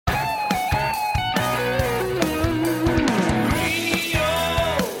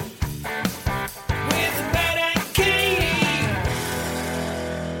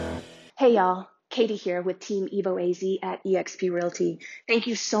y'all, Katie here with Team Evo AZ at eXp Realty. Thank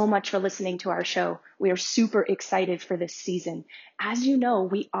you so much for listening to our show. We are super excited for this season. As you know,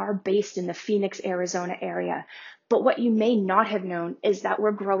 we are based in the Phoenix, Arizona area, but what you may not have known is that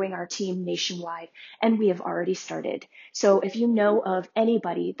we're growing our team nationwide, and we have already started. So if you know of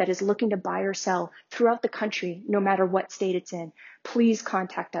anybody that is looking to buy or sell throughout the country, no matter what state it's in, please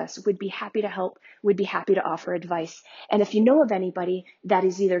contact us. We'd be happy to help. We'd be happy to offer advice. And if you know of anybody that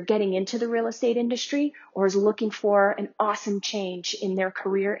is either getting into the real estate industry or is looking for an awesome change in their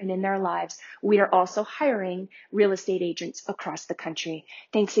career and in their lives, we are also hiring real estate agents across the country.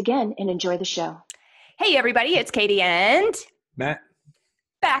 Thanks again and enjoy the show. Hey everybody, it's Katie and Matt.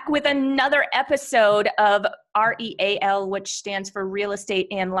 Back with another episode of REAL, which stands for Real Estate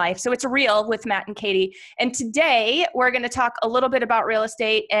and Life. So it's real with Matt and Katie. And today we're going to talk a little bit about real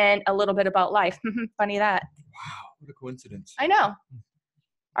estate and a little bit about life. Funny that. Wow, what a coincidence. I know.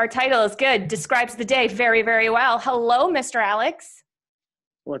 Our title is good. Describes the day very, very well. Hello, Mr. Alex.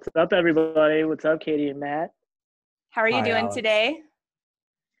 What's up, everybody? What's up, Katie and Matt? How are you Hi, doing Alex. today?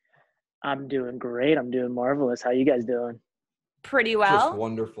 I'm doing great. I'm doing marvelous. How you guys doing? Pretty well. Just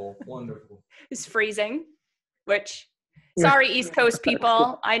wonderful, wonderful. It's freezing, which, sorry, East Coast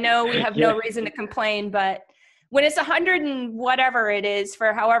people. I know we have no reason to complain, but when it's 100 and whatever it is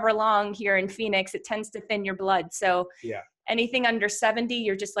for however long here in Phoenix, it tends to thin your blood. So Yeah, anything under 70,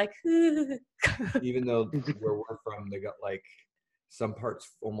 you're just like, even though where we're from, they got like some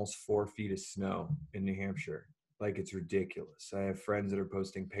parts almost 4 feet of snow in New Hampshire. Like, it's ridiculous. I have friends that are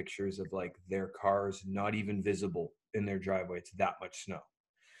posting pictures of like their cars not even visible in their driveway. It's that much snow.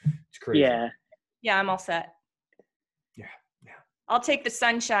 It's crazy. Yeah, I'm all set. Yeah. I'll take the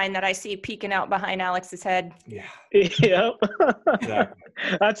sunshine that I see peeking out behind Alex's head. Yeah. Yep. Exactly.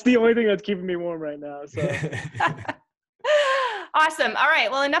 That's the only thing that's keeping me warm right now. So Awesome. All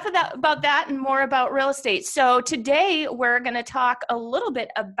right. Well, enough of that about that and more about real estate. So today we're going to talk a little bit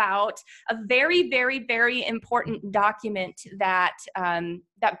about a very, very, very important document that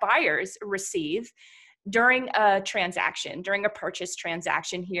that buyers receive during a transaction, during a purchase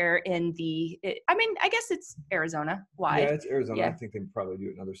transaction here in I guess it's Arizona wide. Yeah, it's Arizona. Yeah. I think they probably do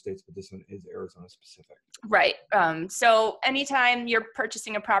it in other states, but this one is Arizona specific. Right. So anytime you're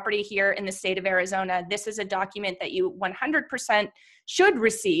purchasing a property here in the state of Arizona, this is a document that you 100% should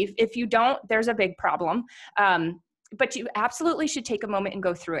receive. If you don't, there's a big problem. But you absolutely should take a moment and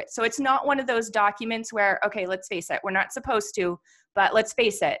go through it. So it's not one of those documents where, okay, let's face it, we're not supposed to, but let's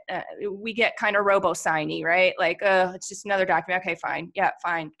face it, we get kind of robo-signy, right? Like, it's just another document. Okay, fine. Yeah,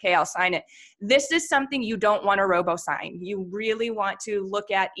 fine. Okay, I'll sign it. This is something you don't want to robo-sign. You really want to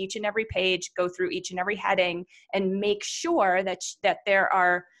look at each and every page, go through each and every heading, and make sure that there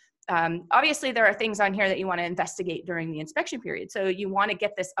are, obviously there are things on here that you want to investigate during the inspection period. So you want to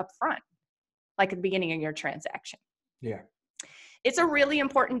get this up front, like at the beginning of your transaction. Yeah. It's a really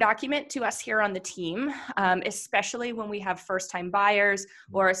important document to us here on the team, especially when we have first-time buyers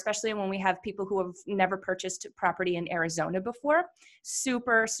or especially when we have people who have never purchased property in Arizona before.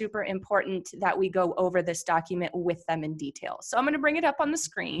 Super, super important that we go over this document with them in detail. So I'm going to bring it up on the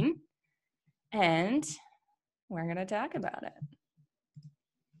screen and we're going to talk about it.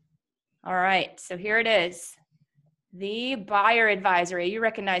 All right, so here it is. The buyer advisory. You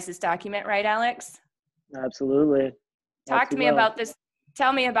recognize this document, right, Alex? absolutely. Talk to me about this.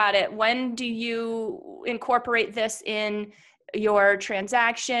 Tell me about it. When do you incorporate this in your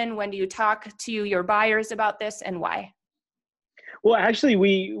transaction? When do you talk to your buyers about this and why? Well, actually,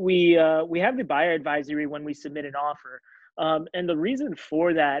 we have the buyer advisory when we submit an offer, and the reason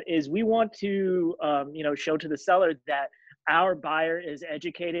for that is we want to show to the seller that our buyer is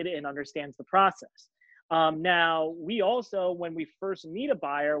educated and understands the process. Now, we also, when we first meet a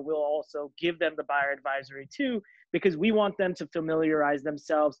buyer, we'll also give them the buyer advisory too, because we want them to familiarize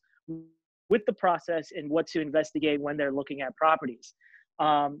themselves with the process and what to investigate when they're looking at properties.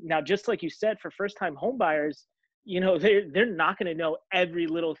 Now, just like you said, for first-time home buyers, they're not going to know every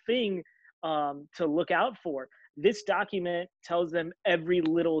little thing to look out for. This document tells them every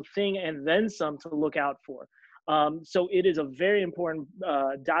little thing and then some to look out for. So it is a very important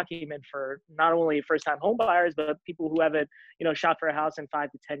document for not only first-time home buyers, but people who haven't, shopped for a house in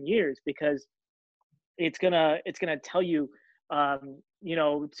 5 to 10 years, because it's gonna tell you,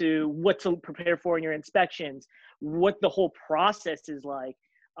 to what to prepare for in your inspections, what the whole process is like,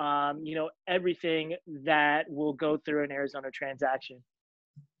 everything that will go through an Arizona transaction.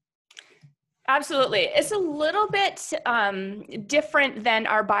 Absolutely. It's a little bit different than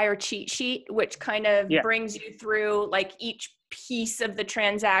our buyer cheat sheet, which kind of brings you through like each piece of the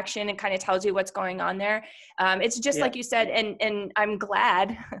transaction and kind of tells you what's going on there. It's just like you said, and I'm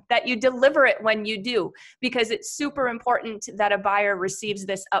glad that you deliver it when you do, because it's super important that a buyer receives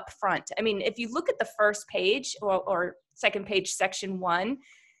this up front. I mean, if you look at the first page or second page, section 1,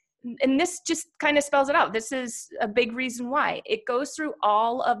 and this just kind of spells it out. This is a big reason why. It goes through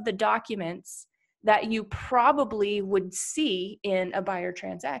all of the documents that you probably would see in a buyer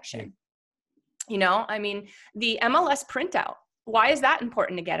transaction. You know, I mean, the MLS printout, why is that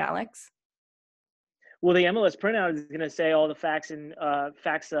important to get, Alex? Well, the MLS printout is going to say all the facts and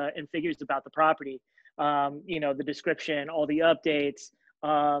figures about the property. You know, the description, all the updates,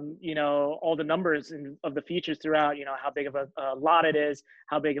 you know, all the numbers of the features throughout. You know, how big of a lot it is,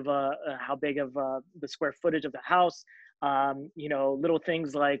 how big of the square footage of the house. You know, little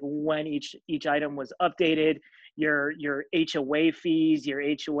things like when each item was updated, your HOA fees, your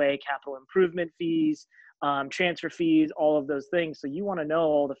HOA capital improvement fees, transfer fees, all of those things. So you want to know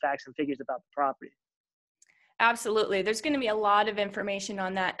all the facts and figures about the property. Absolutely. There's going to be a lot of information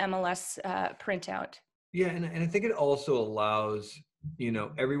on that MLS printout. Yeah, and I think it also allows, you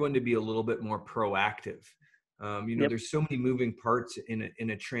know, everyone to be a little bit more proactive. You know, there's so many moving parts in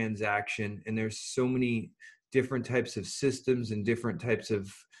a transaction, and there's so many different types of systems and different types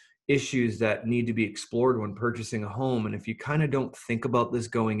of issues that need to be explored when purchasing a home. And if you kind of don't think about this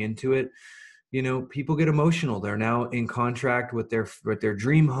going into it, you know, people get emotional. They're now in contract with their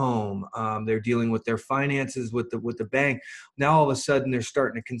dream home. They're dealing with their finances with the bank. Now all of a sudden they're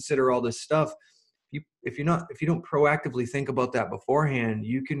starting to consider all this stuff. If you don't proactively think about that beforehand,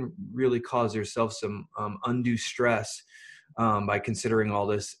 you can really cause yourself some undue stress by considering all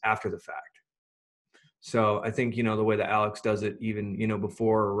this after the fact. So I think, you know, the way that Alex does it, even, you know,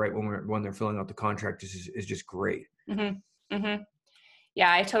 before or right when they're filling out the contract is just great. Mm-hmm. Mm-hmm.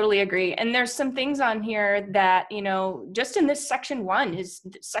 Yeah, I totally agree. And there's some things on here that, you know, just in this section 1 is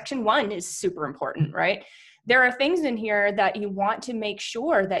super important, right? There are things in here that you want to make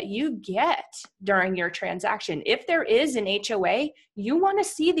sure that you get during your transaction. If there is an HOA, you want to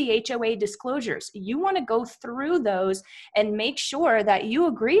see the HOA disclosures. You want to go through those and make sure that you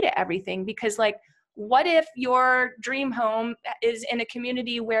agree to everything, because, like, what if your dream home is in a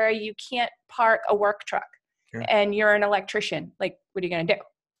community where you can't park a work truck? Yeah. And you're an electrician? Like, what are you going to do?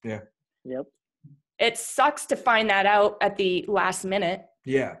 Yeah. Yep. It sucks to find that out at the last minute.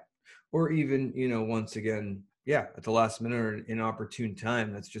 Yeah. Or even, you know, once again, at the last minute or in opportune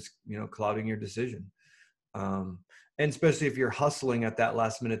time, that's just, you know, clouding your decision. And especially if you're hustling at that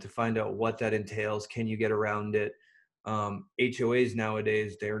last minute to find out what that entails, can you get around it? HOAs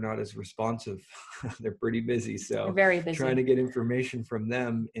nowadays, they're not as responsive. They're pretty busy. So they're very busy. Trying to get information from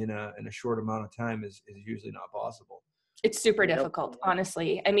them in a short amount of time is usually not possible. It's super difficult,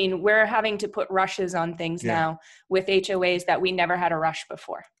 honestly. I mean, we're having to put rushes on things now with HOAs that we never had a rush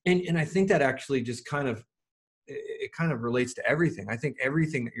before. And I think that actually just kind of relates to everything. I think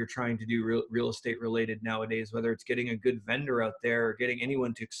everything that you're trying to do real estate related nowadays, whether it's getting a good vendor out there or getting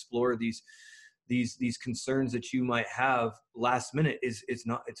anyone to explore these concerns that you might have last minute,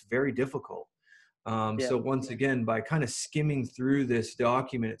 it's very difficult. So once again, by kind of skimming through this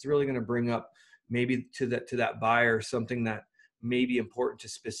document, it's really going to bring up maybe to that buyer something that may be important to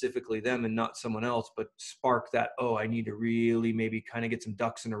specifically them and not someone else, but spark that, oh, I need to really maybe kind of get some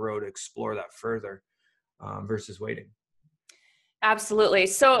ducks in a row to explore that further versus waiting. Absolutely.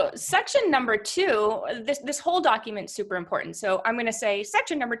 So section number 2, this whole document's super important. So I'm going to say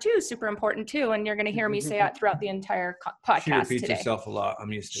section number 2 is super important too, and you're going to hear me say that throughout the entire podcast today. She repeats herself a lot.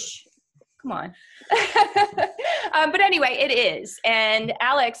 I'm used to it. Come on. But anyway, it is. And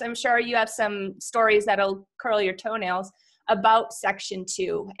Alex, I'm sure you have some stories that'll curl your toenails about section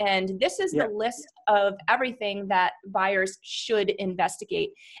 2. And this is the list of everything that buyers should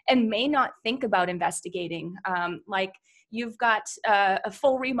investigate and may not think about investigating. Like, you've got a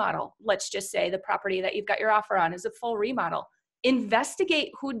full remodel. Let's just say the property that you've got your offer on is a full remodel.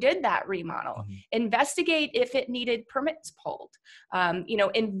 Investigate who did that remodel. Mm-hmm. Investigate if it needed permits pulled.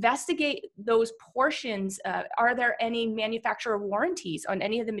 Investigate those portions. Are there any manufacturer warranties on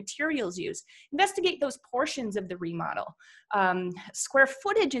any of the materials used? Investigate those portions of the remodel. Square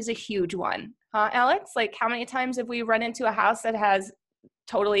footage is a huge one. Alex? Like, how many times have we run into a house that has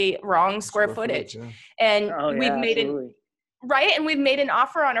totally wrong square footage? And we've made it right. And we've made an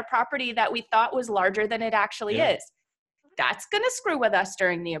offer on a property that we thought was larger than it actually is. That's going to screw with us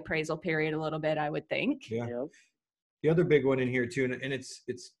during the appraisal period a little bit, I would think. Yeah. Yep. The other big one in here too, and it's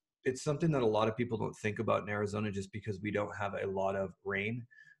something that a lot of people don't think about in Arizona just because we don't have a lot of rain,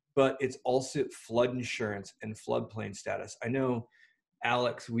 but it's also flood insurance and floodplain status. I know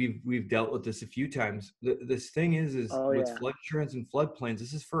Alex, we've dealt with this a few times. This thing is with flood insurance and floodplains,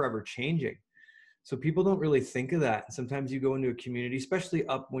 this is forever changing. So people don't really think of that. Sometimes you go into a community, especially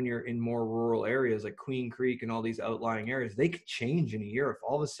up when you're in more rural areas like Queen Creek and all these outlying areas, they could change in a year. If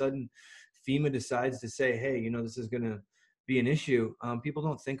all of a sudden FEMA decides to say, hey, this is going to be an issue, people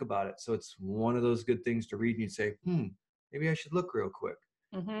don't think about it. So it's one of those good things to read and you say, maybe I should look real quick.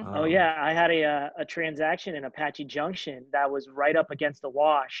 Mm-hmm. I had a transaction in Apache Junction that was right up against the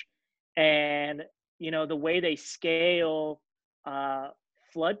wash, and the way they scale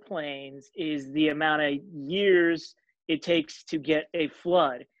floodplains is the amount of years it takes to get a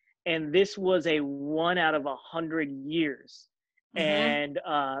flood, and this was a 1 out of 100 years, and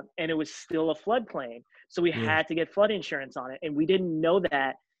it was still a floodplain, so we had to get flood insurance on it, and we didn't know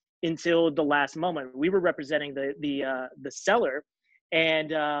that until the last moment. We were representing the seller. And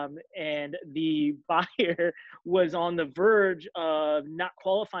the buyer was on the verge of not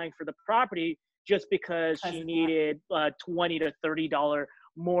qualifying for the property just because she needed $20 to $30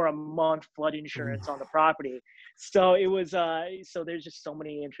 more a month flood insurance on the property. So it was so there's just so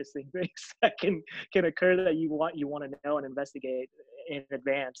many interesting things that can occur that you want to know and investigate in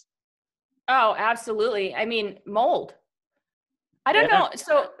advance. Oh, absolutely. I mean, mold. I don't know.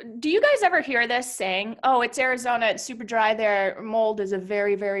 So do you guys ever hear this saying, oh, it's Arizona, it's super dry there. Mold is a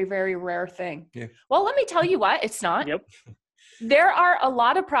very, very, very rare thing. Yeah. Well, let me tell you what, it's not. Yep. There are a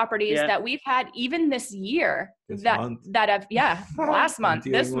lot of properties that we've had even this year that have, last month,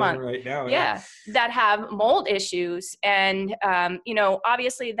 this month, right now, that have mold issues. And,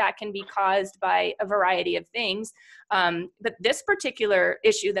 obviously that can be caused by a variety of things. But this particular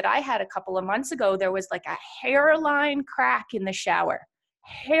issue that I had a couple of months ago, there was like a hairline crack in the shower,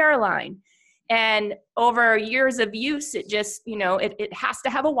 hairline. And over years of use, it just, it has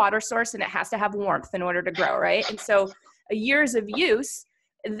to have a water source and it has to have warmth in order to grow, right? And so years of use,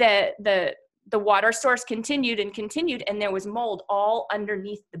 the water source continued, and there was mold all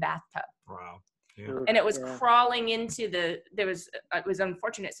underneath the bathtub. Wow. Yeah. And it was crawling into it was an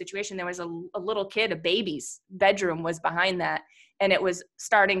unfortunate situation. There was a little kid, a baby's bedroom was behind that, and it was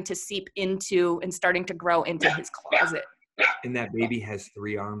starting to seep into and starting to grow into his closet. And that baby has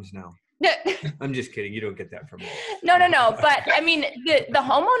 3 arms now. I'm just kidding. You don't get that from me. No. But I mean, the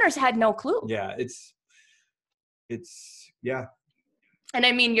homeowners had no clue. Yeah, yeah. And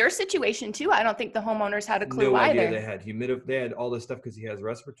I mean, your situation too, I don't think the homeowners had a clue no either. Idea. They had all this stuff because he has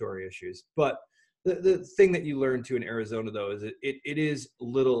respiratory issues. But the thing that you learn too in Arizona, though, is it is a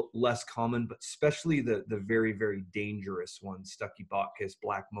little less common, but especially the very, very dangerous ones, Stachybotrys,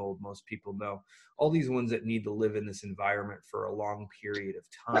 black mold, most people know. All these ones that need to live in this environment for a long period of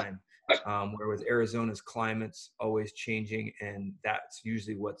time, where with Arizona's climate's always changing, and that's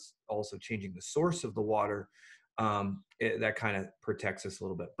usually what's also changing the source of the water. That kind of protects us a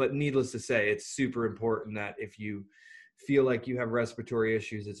little bit. But needless to say, it's super important that if you feel like you have respiratory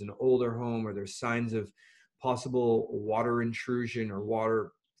issues, it's an older home, or there's signs of possible water intrusion or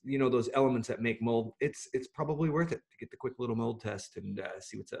water, those elements that make mold, it's probably worth it to get the quick little mold test and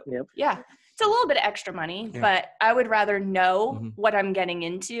see what's up. Yep. Yeah. It's a little bit of extra money, but I would rather know what I'm getting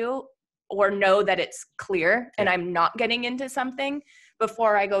into, or know that it's clear and I'm not getting into something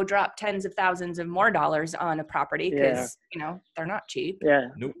before I go drop tens of thousands of more dollars on a property, because they're not cheap. Yeah.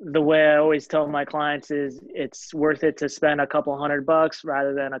 Nope. The way I always tell my clients is it's worth it to spend a couple $100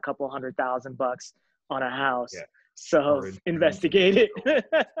 rather than a couple $100,000 on a house. Yeah. So investigate it.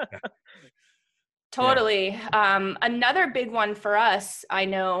 Totally. Another big one for us, I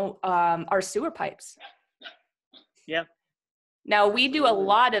know, are sewer pipes. Yeah. Now, we do a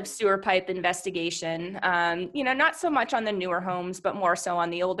lot of sewer pipe investigation, not so much on the newer homes, but more so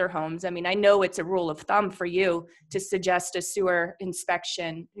on the older homes. I mean, I know it's a rule of thumb for you to suggest a sewer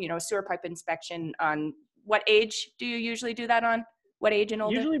inspection, a sewer pipe inspection on what age do you usually do that on? What age and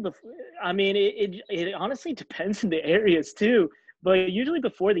older? Usually before, I mean, it honestly depends on the areas too, but usually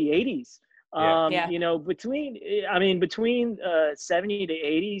before the 80s. Between 70 to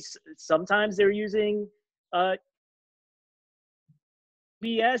 80s, sometimes they're using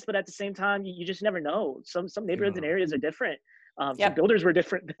BS, but at the same time, you just never know. Some neighborhoods and areas are different. Some builders were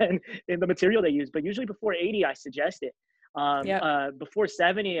different than in the material they use, but usually before 80, I suggest it. Before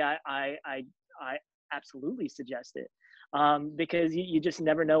 70, I absolutely suggest it, because you just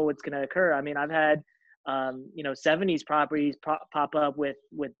never know what's going to occur. I mean, I've had 70s properties pop up with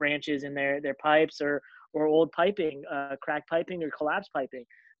branches in their pipes or old piping, cracked piping or collapsed piping.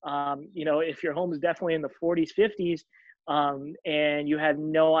 If your home is definitely in the 40s, 50s, and you have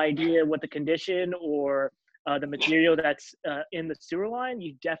no idea what the condition or the material that's in the sewer line,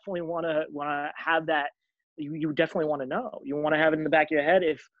 you definitely want to have that you definitely want to know. You want to have it in the back of your head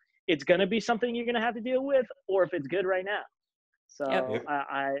if it's going to be something you're going to have to deal with, or if it's good right now. So Yep.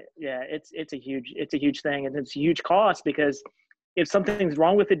 it's a huge thing, and it's a huge cost, because if something's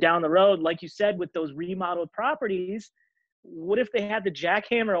wrong with it down the road, like you said, with those remodeled properties, what if they had to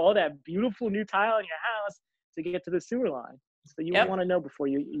jackhammer all that beautiful new tile in your house to get to the sewer line? So you Yep. want to know before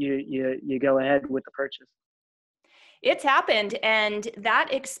you go ahead with the purchase. It's happened. And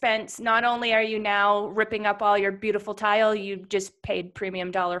that expense, not only are you now ripping up all your beautiful tile you just paid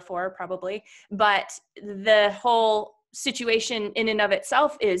premium dollar for probably, but the whole situation in and of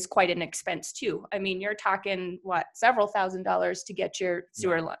itself is quite an expense too. I mean, you're talking several $1,000s to get your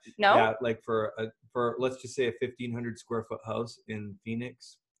sewer line. No? Yeah, like for let's just say a 1,500 square foot house in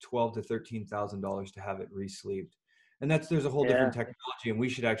Phoenix, $12,000 to $13,000 to have it re-sleeved. And there's a whole different technology, and we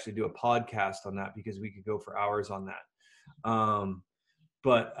should actually do a podcast on that, because we could go for hours on that.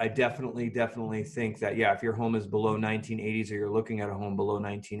 But I definitely think that, if your home is below 1980s, or you're looking at a home below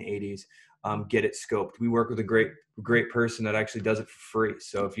 1980s, get it scoped. We work with a great person that actually does it for free.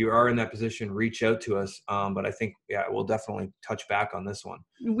 So if you are in that position, reach out to us. But I think, we'll definitely touch back on this one.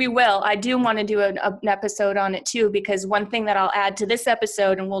 We will. I do want to do an episode on it too, because one thing that I'll add to this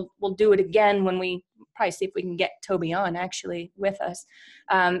episode, and we'll do it again when we probably see if we can get Toby on actually with us,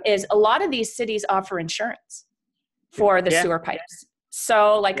 is a lot of these cities offer insurance for the sewer pipes.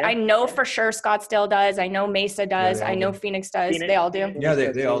 So I know for sure Scottsdale does. I know Mesa does. I know Phoenix does. They all do. Yeah,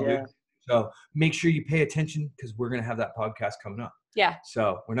 they all do. So make sure you pay attention, because we're going to have that podcast coming up. Yeah.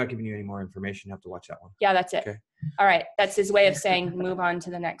 So we're not giving you any more information. You have to watch that one. Yeah, that's it. Okay. All right. That's his way of saying move on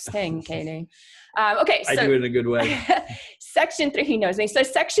to the next thing, Katie. Okay. So I do it in a good way. Section 3, he knows me. So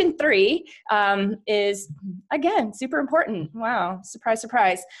Section 3 is, again, super important. Wow. Surprise,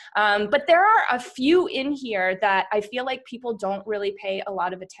 surprise. But there are a few in here that I feel like people don't really pay a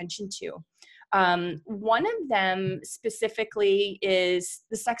lot of attention to. One of them specifically is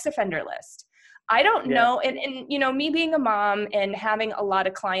the sex offender list. I don't know. And, me being a mom and having a lot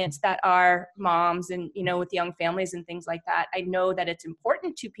of clients that are moms and, with young families and things like that, I know that it's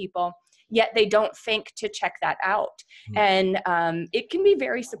important to people, yet they don't think to check that out. Mm-hmm. And it can be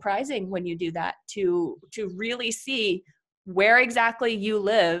very surprising when you do that to really see where exactly you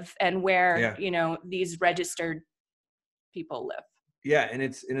live and where, these registered people live. Yeah. And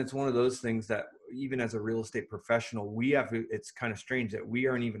it's one of those things that even as a real estate professional, it's kind of strange that we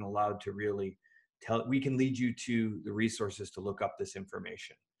aren't even allowed to really we can lead you to the resources to look up this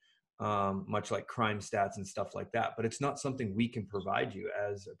information, much like crime stats and stuff like that. But it's not something we can provide you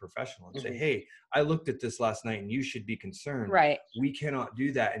as a professional and say, hey, I looked at this last night and you should be concerned. Right. We cannot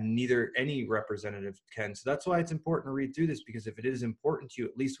do that, and neither any representative can. So that's why it's important to read through this, because if it is important to you,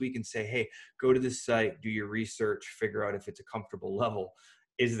 at least we can say, hey, go to this site, do your research, figure out if it's a comfortable level.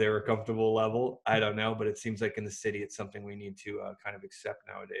 Is there a comfortable level? I don't know, but it seems like in the city, it's something we need to kind of accept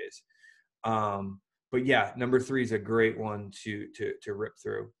nowadays. But yeah, number 3 is a great one to rip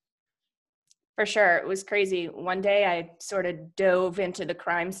through. For sure. It was crazy. One day I sort of dove into the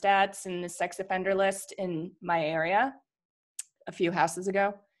crime stats and the sex offender list in my area a few houses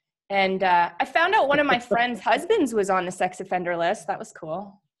ago. And I found out one of my friend's husbands was on the sex offender list. That was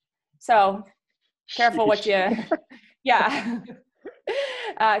cool. So careful what you,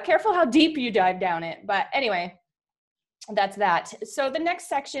 careful how deep you dive down it. But anyway, that's that. So the next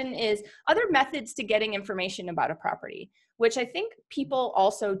section is other methods to getting information about a property, which I think people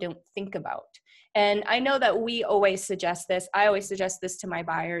also don't think about. And I know that we always suggest this. I always suggest this to my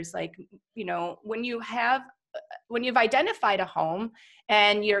buyers. When you've identified a home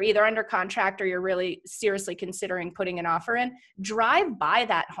and you're either under contract or you're really seriously considering putting an offer in, drive by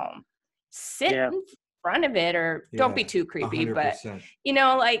that home, sit in front of it, or don't be too creepy, 100%.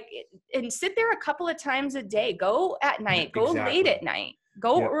 But and sit there a couple of times a day. Go at night, go late at night,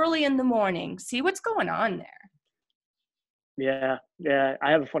 go early in the morning, see what's going on there. Yeah.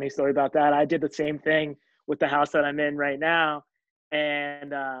 I have a funny story about that. I did the same thing with the house that I'm in right now.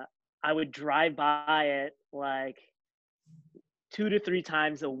 And I would drive by it 2 to 3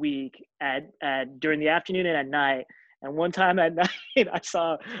 times a week during the afternoon and at night. And one time at night, I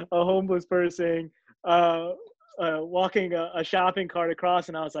saw a homeless person walking a shopping cart across,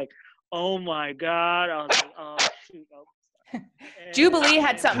 and I was like, oh my God. I was like, oh shoot. Jubilee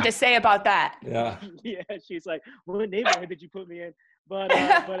had something to say about that. Yeah. Yeah. She's like, what neighborhood did you put me in? But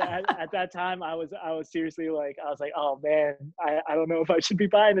at that time I was seriously I was like, oh man, I don't know if I should be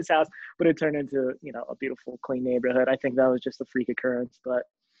buying this house, but it turned into, a beautiful, clean neighborhood. I think that was just a freak occurrence, but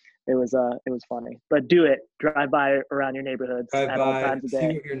it was funny. But do it. Drive by around your neighborhoods at all times of day.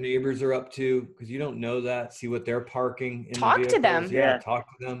 See what your neighbors are up to, because you don't know that. See what they're parking in. Talk to them. Yeah, talk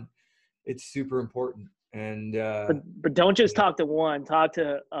to them. It's super important. And but don't just talk to one. Talk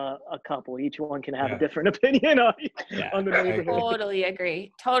to a couple. Each one can have a different opinion on the neighborhood. Totally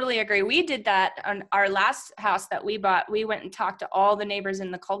agree. Totally agree. We did that on our last house that we bought. We went and talked to all the neighbors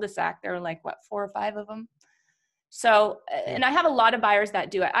in the cul-de-sac. There were like, what, 4 or 5 of them? So, and I have a lot of buyers that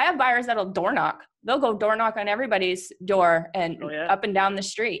do it. I have buyers that'll door knock. They'll go door knock on everybody's door and up and down the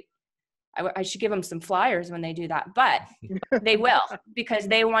street. I should give them some flyers when they do that, but they will, because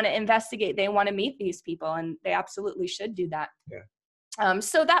they want to investigate. They want to meet these people, and they absolutely should do that. Yeah.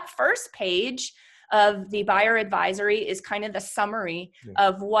 So that first page of the buyer advisory is kind of the summary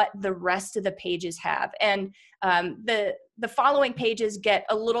of what the rest of the pages have. And the following pages get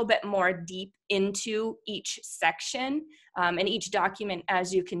a little bit more deep into each section and each document,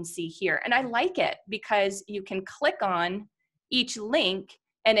 as you can see here. And I like it because you can click on each link,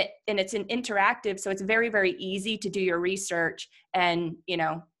 and it's an interactive, so it's very, very easy to do your research, and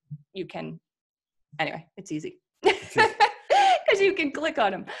you can, anyway, it's easy because you can click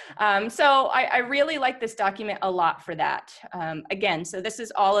on them. So I really like this document a lot for that. Again, so this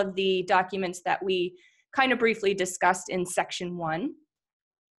is all of the documents that we kind of briefly discussed in section 1,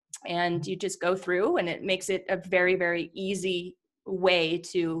 and you just go through, and it makes it a very, very easy way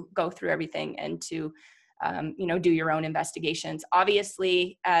to go through everything and to do your own investigations.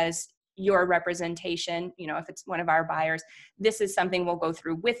 Obviously, as your representation, if it's one of our buyers, this is something we'll go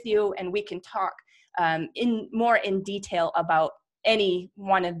through with you, and we can talk in detail about any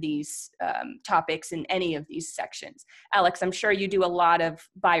one of these topics in any of these sections. Alex, I'm sure you do a lot of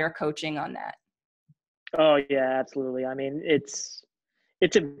buyer coaching on that. Oh yeah, absolutely. I mean, it's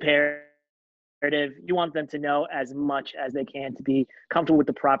imperative. You want them to know as much as they can to be comfortable with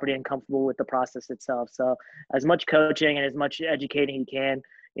the property and comfortable with the process itself. So as much coaching and as much educating you can,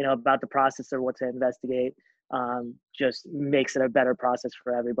 about the process or what to investigate, just makes it a better process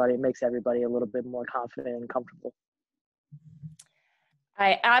for everybody. It makes everybody a little bit more confident and comfortable.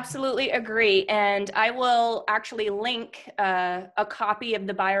 I absolutely agree. And I will actually link a copy of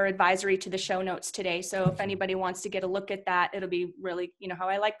the buyer advisory to the show notes today. So if anybody wants to get a look at that, it'll be really, how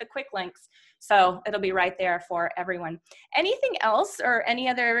I like the quick links. So it'll be right there for everyone. Anything else or any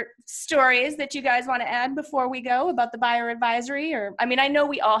other stories that you guys want to add before we go about the buyer advisory? Or, I know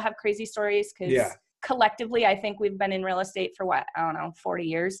we all have crazy stories because collectively, I think we've been in real estate for 40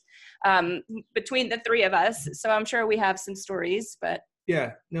 years between the 3 of us. So I'm sure we have some stories, but.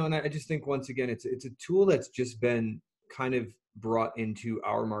 Yeah, no, and I just think once again, it's a tool that's just been kind of brought into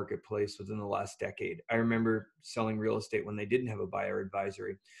our marketplace within the last decade. I remember selling real estate when they didn't have a buyer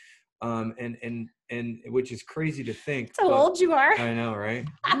advisory, and which is crazy to think. That's how old you are. I know, right?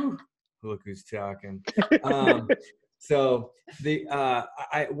 Look who's talking. So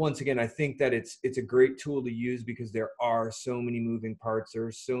once again, I think that it's a great tool to use because there are so many moving parts. There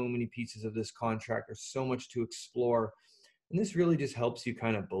are so many pieces of this contract. There's so much to explore. And this really just helps you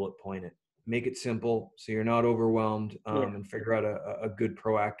kind of bullet point it, make it simple so you're not overwhelmed, and figure out a good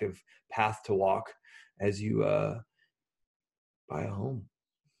proactive path to walk as you buy a home.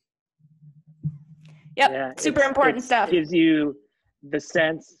 Yep, yeah, super important stuff. It gives you the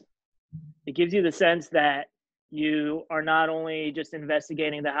sense that you are not only just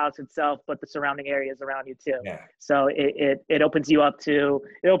investigating the house itself, but the surrounding areas around you too. Yeah. So it opens you up to,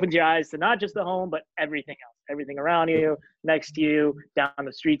 it opens your eyes to not just the home, but everything else, everything around you, next to you, down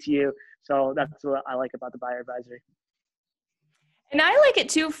the street to you. So that's what I like about the buyer advisory. And I like it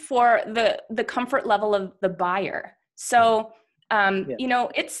too for the comfort level of the buyer. So,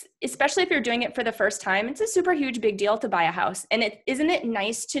 it's, especially if you're doing it for the first time, it's a super huge big deal to buy a house. And isn't it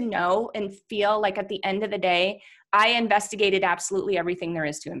nice to know and feel like at the end of the day, I investigated absolutely everything there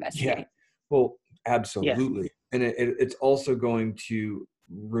is to investigate. Yeah. Well, absolutely. Yeah. And it's also going to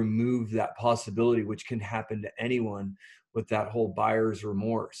remove that possibility, which can happen to anyone with that whole buyer's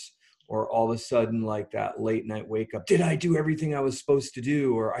remorse, or all of a sudden like that late night wake up. Did I do everything I was supposed to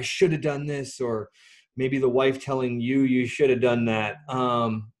do? Or I should have done this, or maybe the wife telling you should have done that.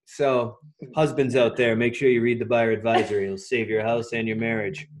 So husbands out there, make sure you read the buyer advisory. It'll save your house and your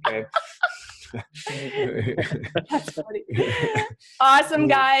marriage. Okay. That's funny. Awesome,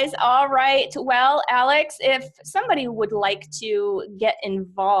 guys. All right. Well, Alex, if somebody would like to get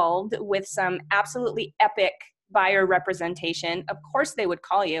involved with some absolutely epic buyer representation, of course they would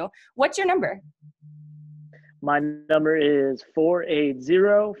call you. What's your number? My number is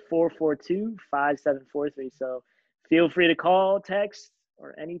 480-442-5743. So feel free to call, text,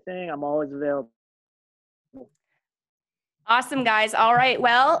 or anything. I'm always available. Awesome, guys. All right.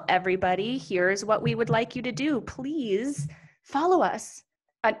 Well, everybody, here's what we would like you to do. Please follow us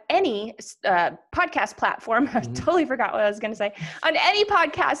on any podcast platform. I totally forgot what I was going to say. On any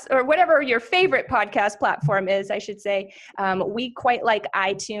podcast or whatever your favorite podcast platform is, I should say. We quite like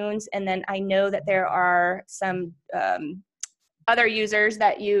iTunes. And then I know that there are some other users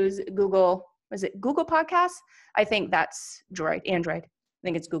that use Google. Was it Google Podcasts? I think that's Android. I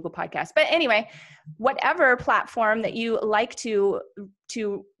think it's Google Podcasts. But anyway, whatever platform that you like to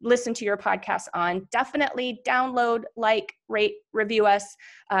listen to your podcast on, definitely download, like, rate, review us.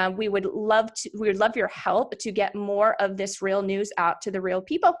 We would love your help to get more of this real news out to the real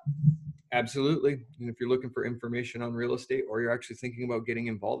people. Absolutely. And if you're looking for information on real estate, or you're actually thinking about getting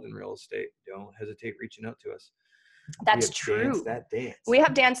involved in real estate, don't hesitate reaching out to us. That's true. Dance That Dance. We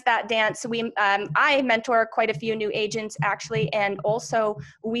have Dance That Dance. I mentor quite a few new agents actually, and also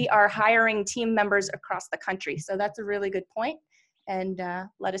we are hiring team members across the country. So that's a really good point. And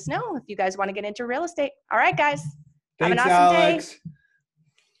let us know if you guys want to get into real estate. All right, guys. Thanks, have an awesome Alex. day.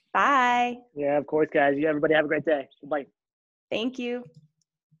 Bye. Yeah, of course, guys. You everybody have a great day. Bye. Thank you.